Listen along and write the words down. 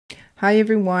Hi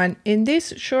everyone, in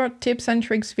this short tips and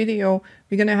tricks video,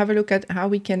 we're going to have a look at how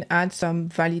we can add some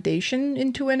validation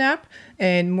into an app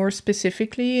and more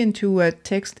specifically into a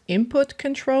text input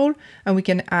control, and we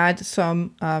can add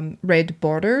some red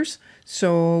borders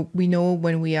so we know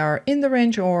when we are in the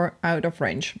range or out of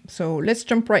range. So let's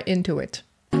jump right into it.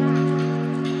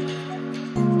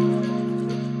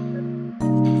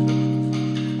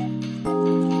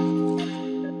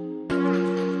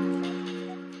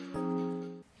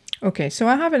 Okay, so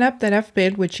I have an app that I've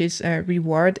built, which is a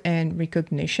reward and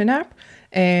recognition app.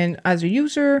 And as a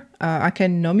user, I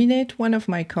can nominate one of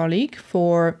my colleagues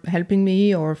for helping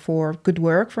me or for good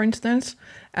work, for instance.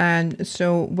 And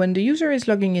so when the user is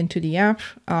logging into the app,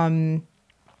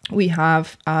 we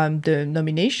have the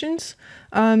nominations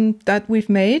that we've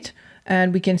made,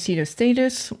 and we can see the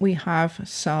status. We have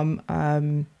some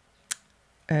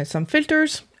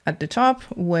filters at the top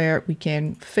where we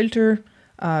can filter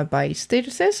by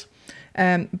statuses.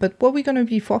 But what we're going to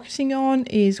be focusing on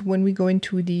is when we go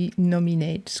into the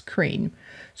nominate screen.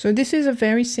 So this is a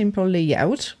very simple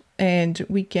layout, and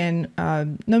we can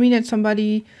nominate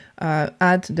somebody,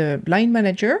 add the line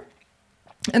manager,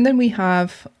 and then we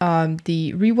have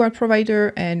the reward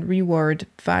provider and reward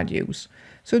values.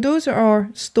 So those are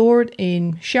stored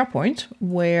in SharePoint,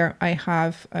 where I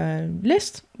have a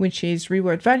list, which is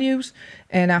reward values,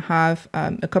 and I have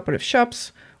a couple of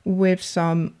shops with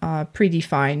some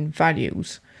predefined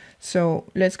values. So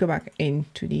let's go back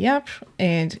into the app,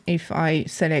 and if I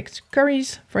select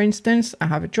curries, for instance, I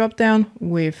have a drop down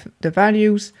with the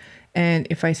values, and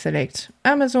if I select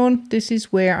Amazon, this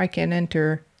is where I can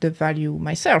enter the value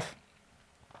myself.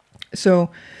 So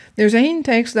there's a hint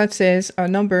text that says a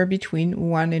number between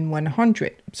 1 and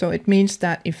 100. So it means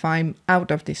that if I'm out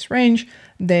of this range,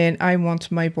 then I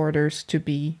want my borders to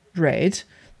be red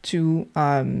to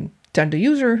tell the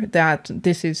user that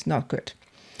this is not good.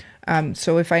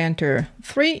 So if I enter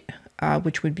 3,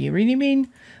 which would be really mean,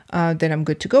 then I'm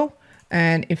good to go.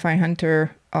 And if I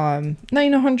enter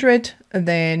 900,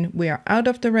 then we are out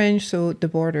of the range, so the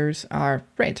borders are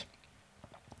red.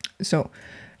 So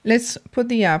let's put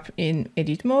the app in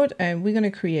edit mode, and we're going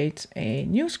to create a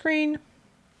new screen.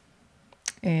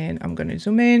 And I'm going to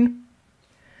zoom in,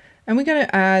 and we're going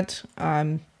to add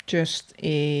just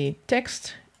a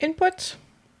text input.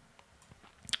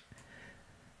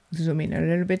 Zoom in a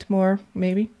little bit more,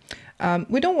 maybe.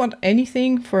 We don't want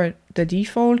anything for the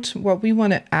default. What we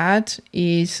want to add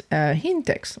is a hint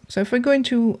text. So if we go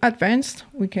into advanced,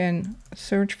 we can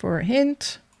search for a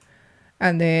hint.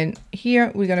 And then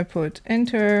here we're going to put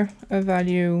enter a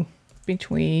value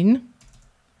between,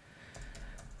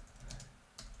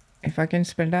 if I can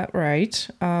spell that right,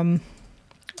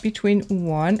 between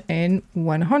 1 and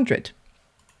 100.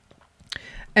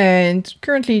 And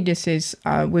currently this is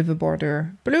with a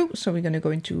border blue. So we're going to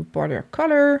go into border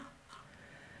color,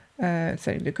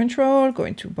 select the control, go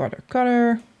into border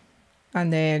color.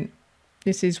 And then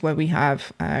this is what we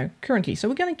have currently. So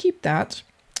we're going to keep that,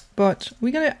 but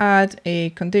we're going to add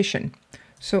a condition.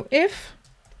 So if,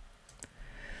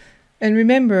 and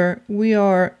remember, we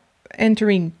are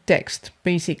entering text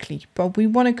basically, but we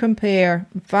want to compare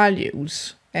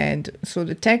values. And so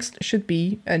the text should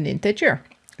be an integer.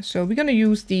 So we're going to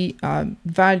use the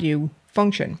value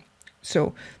function.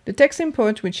 So the text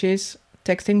input, which is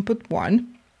text input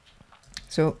 1.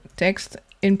 So text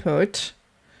input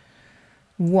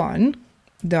 1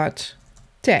 dot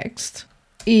text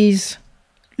is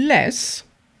less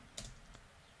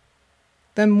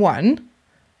than 1.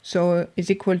 So is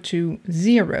equal to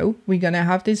 0. We're going to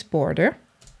have this border.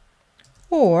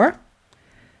 Or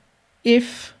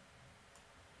if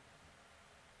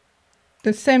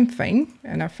the same thing,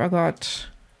 and I forgot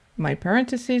my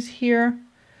parentheses here.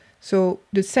 So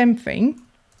the same thing,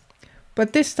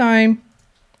 but this time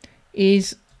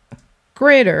is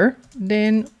greater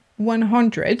than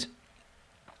 100,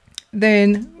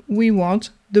 then we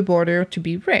want the border to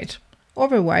be red.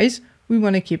 Otherwise, we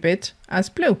want to keep it as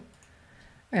blue.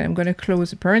 And I'm going to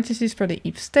close the parentheses for the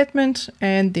if statement,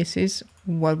 and this is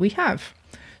what we have.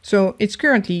 So it's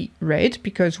currently red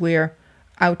because we're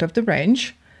out of the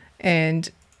range. And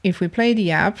if we play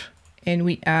the app and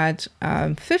we add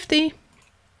 50,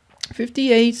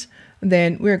 58,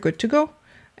 then we're good to go.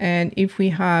 And if we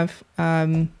have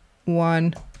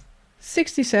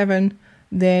 167,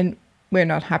 then we're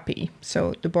not happy.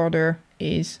 So the border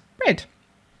is red.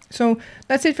 So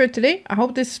that's it for today. I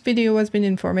hope this video has been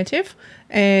informative,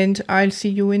 and I'll see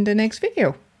you in the next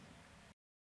video.